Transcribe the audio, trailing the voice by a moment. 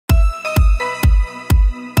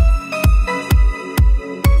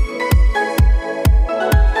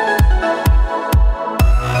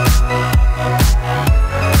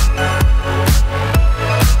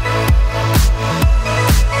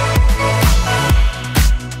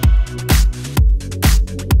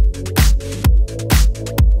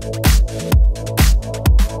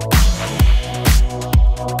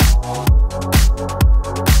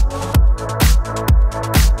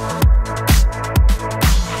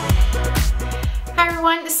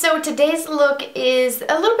So today's look is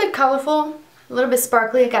a little bit colorful, a little bit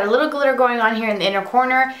sparkly. I got a little glitter going on here in the inner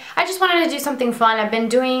corner. I just wanted to do something fun. I've been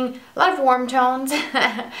doing a lot of warm tones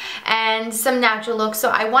and some natural looks, so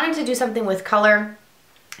I wanted to do something with color.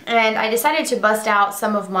 And I decided to bust out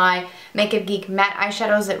some of my Makeup Geek matte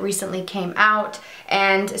eyeshadows that recently came out.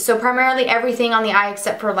 And so primarily everything on the eye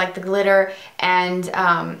except for like the glitter and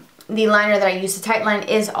the liner that I use to tightline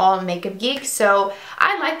is all Makeup Geek. So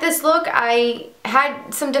I like this look. I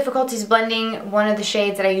had some difficulties blending one of the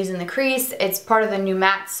shades that I use in the crease. It's part of the new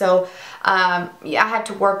matte, so yeah, I had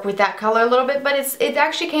to work with that color a little bit, but it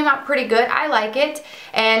actually came out pretty good. I like it,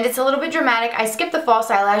 and it's a little bit dramatic. I skipped the false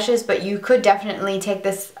eyelashes, but you could definitely take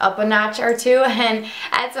this up a notch or two and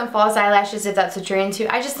add some false eyelashes if that's what you're into.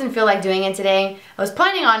 I just didn't feel like doing it today. I was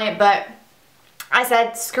planning on it, but I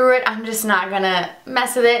said, screw it, I'm just not gonna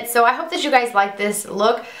mess with it. So I hope that you guys like this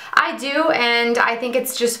look. I do, and I think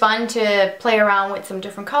it's just fun to play around with some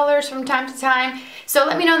different colors from time to time. So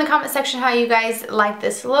let me know in the comment section how you guys like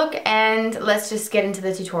this look, and let's just get into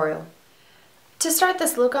the tutorial. To start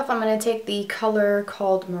this look off, I'm gonna take the color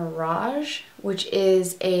called Mirage, which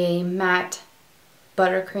is a matte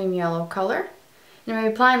buttercream yellow color. And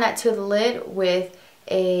I'm applying that to the lid with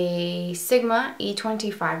a Sigma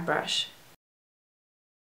E25 brush.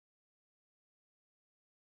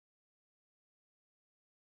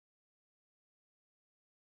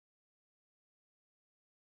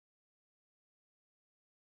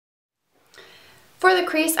 For the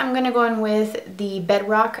crease, I'm going to go in with the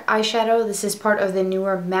Bedrock eyeshadow. This is part of the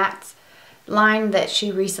newer matte line that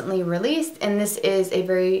she recently released, and this is a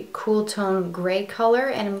very cool tone gray color,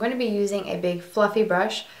 and I'm going to be using a big fluffy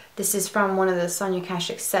brush. This is from one of the Sonia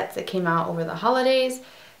Kashuk sets that came out over the holidays,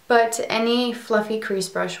 but any fluffy crease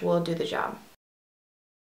brush will do the job.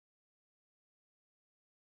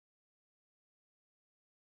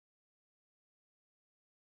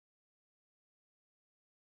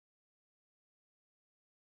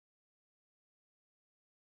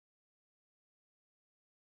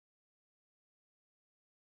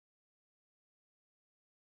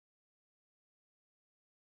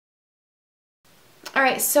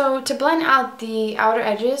 Alright, so to blend out the outer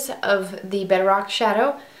edges of the Bedrock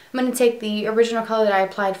shadow, I'm going to take the original color that I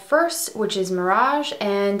applied first, which is Mirage,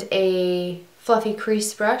 and a fluffy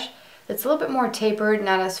crease brush that's a little bit more tapered,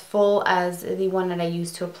 not as full as the one that I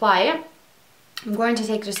used to apply it. I'm going to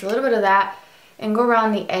take just a little bit of that and go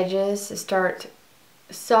around the edges to start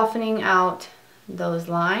softening out those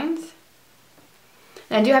lines.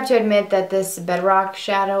 And I do have to admit that this Bedrock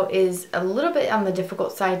shadow is a little bit on the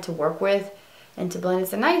difficult side to work with and to blend.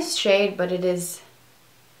 It's a nice shade, but it is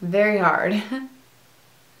very hard.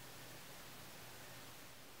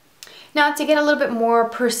 Now, to get a little bit more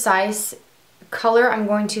precise color, I'm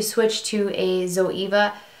going to switch to a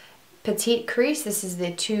Zoeva Petite Crease. This is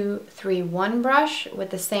the 231 brush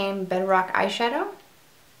with the same Bedrock eyeshadow.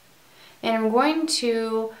 And I'm going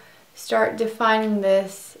to start defining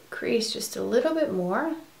this crease just a little bit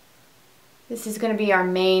more. This is going to be our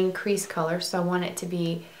main crease color, so I want it to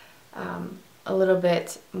be a little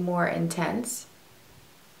bit more intense.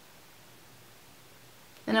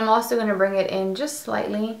 And I'm also going to bring it in just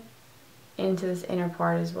slightly into this inner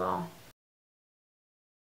part as well.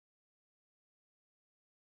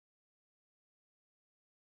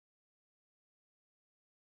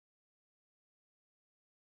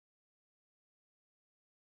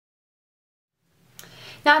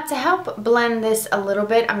 Now, to help blend this a little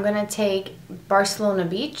bit, I'm going to take Barcelona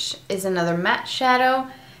Beach, is another matte shadow,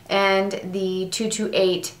 and the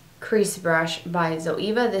 228 crease brush by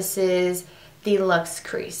Zoeva. This is the Luxe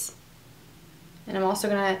Crease. And I'm also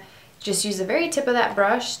going to just use the very tip of that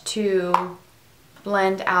brush to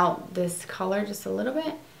blend out this color just a little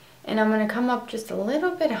bit. And I'm going to come up just a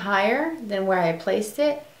little bit higher than where I placed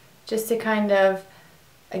it, just to kind of,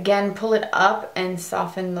 again, pull it up and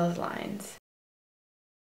soften those lines.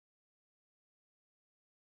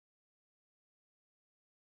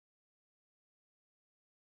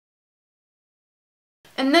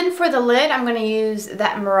 And then for the lid, I'm going to use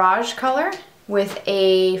that Mirage color with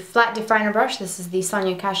a flat definer brush. This is the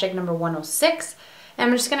Sonia Kashuk number 106. And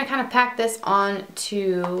I'm just going to kind of pack this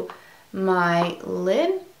onto my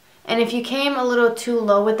lid. And if you came a little too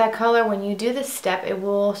low with that color, when you do this step, it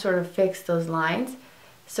will sort of fix those lines,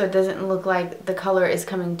 so it doesn't look like the color is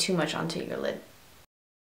coming too much onto your lid.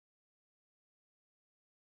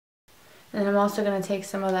 And I'm also going to take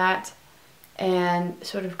some of that and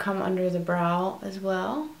sort of come under the brow as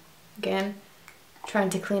well. Again,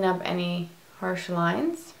 trying to clean up any harsh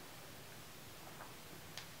lines.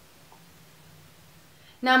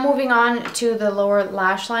 Now moving on to the lower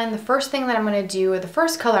lash line, the first thing that I'm going to do, or the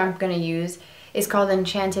first color I'm going to use, is called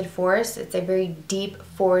Enchanted Forest. It's a very deep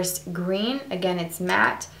forest green. Again, it's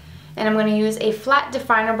matte. And I'm going to use a flat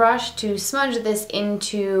definer brush to smudge this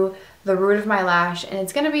into the root of my lash. And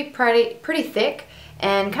it's going to be pretty thick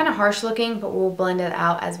and kind of harsh looking, but we'll blend it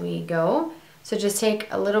out as we go. So just take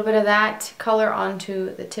a little bit of that color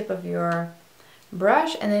onto the tip of your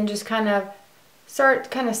brush and then just kind of start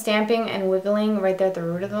stamping and wiggling right there at the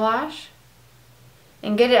root of the lash.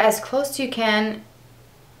 And get it as close as you can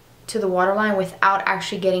to the waterline without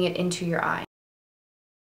actually getting it into your eye.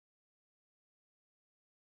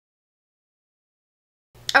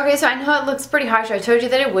 Okay, so I know it looks pretty harsh. I told you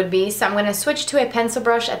that it would be. So I'm going to switch to a pencil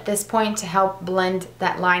brush at this point to help blend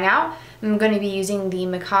that line out. I'm going to be using the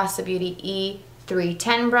Mikasa Beauty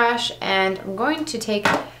E310 brush, and I'm going to take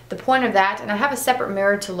the point of that, and I have a separate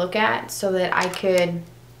mirror to look at so that I could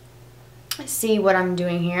see what I'm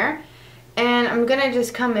doing here. And I'm going to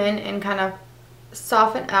just come in and kind of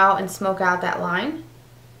soften out and smoke out that line.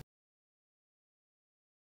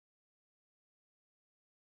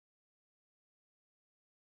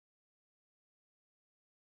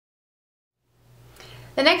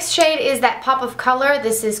 The next shade is that pop of color.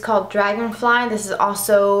 This is called Dragonfly. This is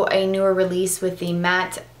also a newer release with the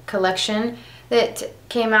matte collection that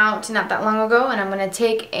came out not that long ago. And I'm going to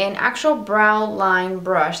take an actual brow line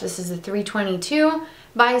brush. This is the 322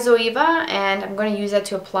 by Zoeva, and I'm going to use that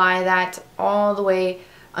to apply that all the way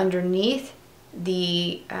underneath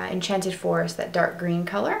the Enchanted Forest, that dark green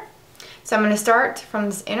color. So I'm going to start from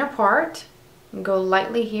this inner part and go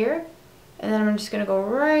lightly here, and then I'm just going to go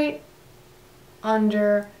right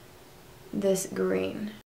under this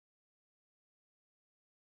green.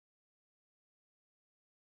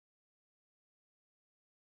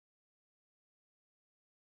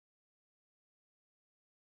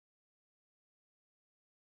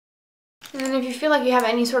 And then if you feel like you have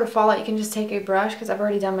any sort of fallout, you can just take a brush, because I've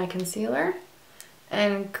already done my concealer,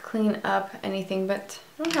 and clean up anything, but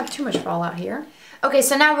I don't have too much fallout here. Okay,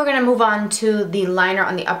 so now we're going to move on to the liner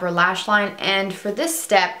on the upper lash line, and for this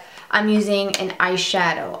step I'm using an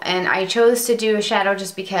eyeshadow, and I chose to do a shadow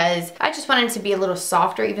just because I just wanted it to be a little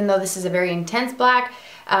softer, even though this is a very intense black.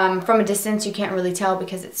 From a distance you can't really tell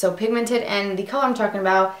because it's so pigmented, and the color I'm talking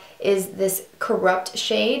about is this Corrupt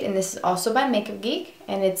shade, and this is also by Makeup Geek,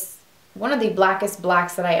 and it's one of the blackest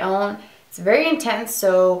blacks that I own. It's very intense,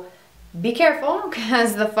 so be careful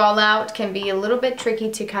because the fallout can be a little bit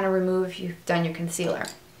tricky to kind of remove if you've done your concealer.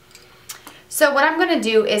 So what I'm going to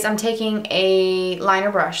do is I'm taking a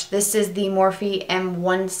liner brush. This is the Morphe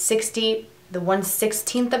M160, the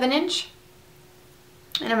 1/16 of an inch.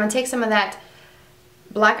 And I'm going to take some of that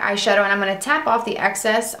black eyeshadow and I'm going to tap off the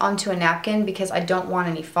excess onto a napkin because I don't want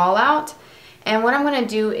any fallout. And what I'm going to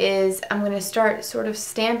do is I'm going to start sort of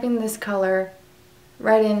stamping this color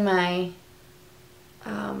right in my,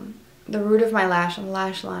 the root of my lash and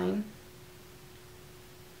lash line.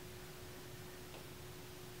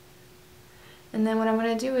 And then what I'm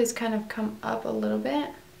going to do is kind of come up a little bit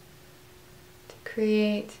to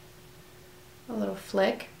create a little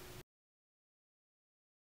flick.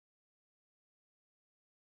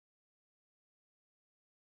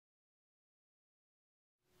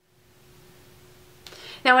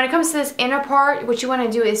 Now when it comes to this inner part, what you want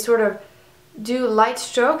to do is sort of do light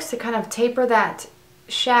strokes to kind of taper that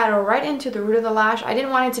shadow right into the root of the lash. I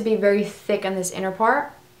didn't want it to be very thick on this inner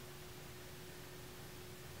part.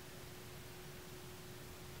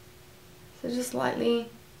 So just lightly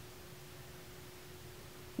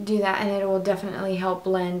do that and it will definitely help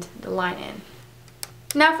blend the line in.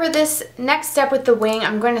 Now for this next step with the wing,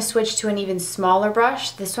 I'm going to switch to an even smaller brush.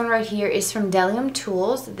 This one right here is from Delium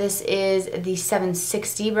Tools. This is the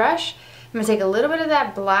 760 brush. I'm going to take a little bit of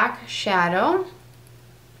that black shadow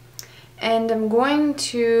and I'm going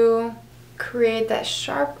to create that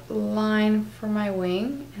sharp line for my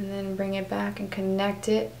wing and then bring it back and connect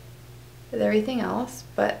it with everything else,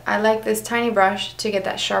 but I like this tiny brush to get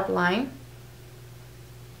that sharp line.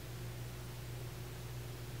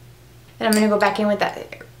 And I'm going to go back in with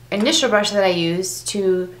that initial brush that I used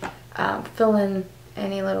to fill in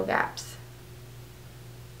any little gaps.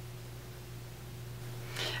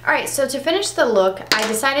 Alright, so to finish the look, I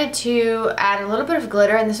decided to add a little bit of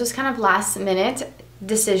glitter, and this was kind of last minute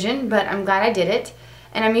decision, but I'm glad I did it.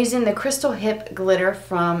 And I'm using the Crystal Hip glitter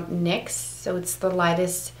from NYX, so it's the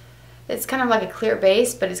lightest. It's kind of like a clear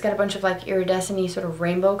base, but it's got a bunch of like iridescent-y sort of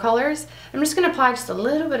rainbow colors. I'm just going to apply just a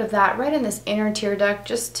little bit of that right in this inner tear duct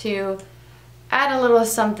just to add a little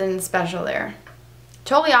something special there.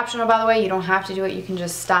 Totally optional, by the way. You don't have to do it. You can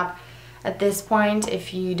just stop at this point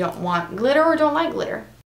if you don't want glitter or don't like glitter.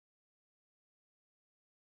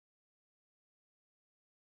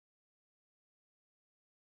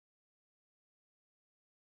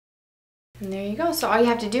 And there you go. So all you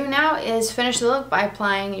have to do now is finish the look by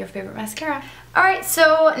applying your favorite mascara. Alright,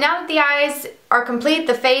 so now that the eyes are complete,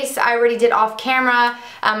 the face I already did off camera,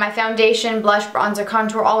 my foundation, blush, bronzer,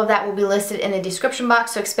 contour, all of that will be listed in the description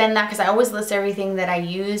box, so expand that because I always list everything that I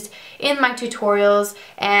used in my tutorials,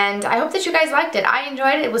 and I hope that you guys liked it. I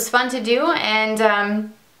enjoyed it. It was fun to do, and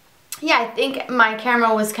yeah, I think my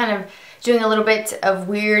camera was kind of doing a little bit of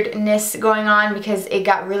weirdness going on because it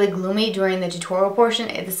got really gloomy during the tutorial portion.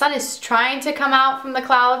 The sun is trying to come out from the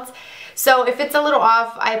clouds, so if it's a little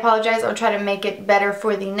off, I apologize. I'll try to make it better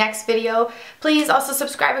for the next video. Please also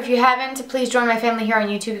subscribe if you haven't. Please join my family here on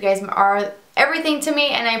YouTube. You guys are everything to me,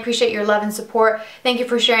 and I appreciate your love and support. Thank you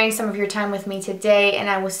for sharing some of your time with me today, and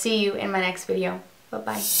I will see you in my next video.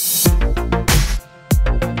 Bye-bye.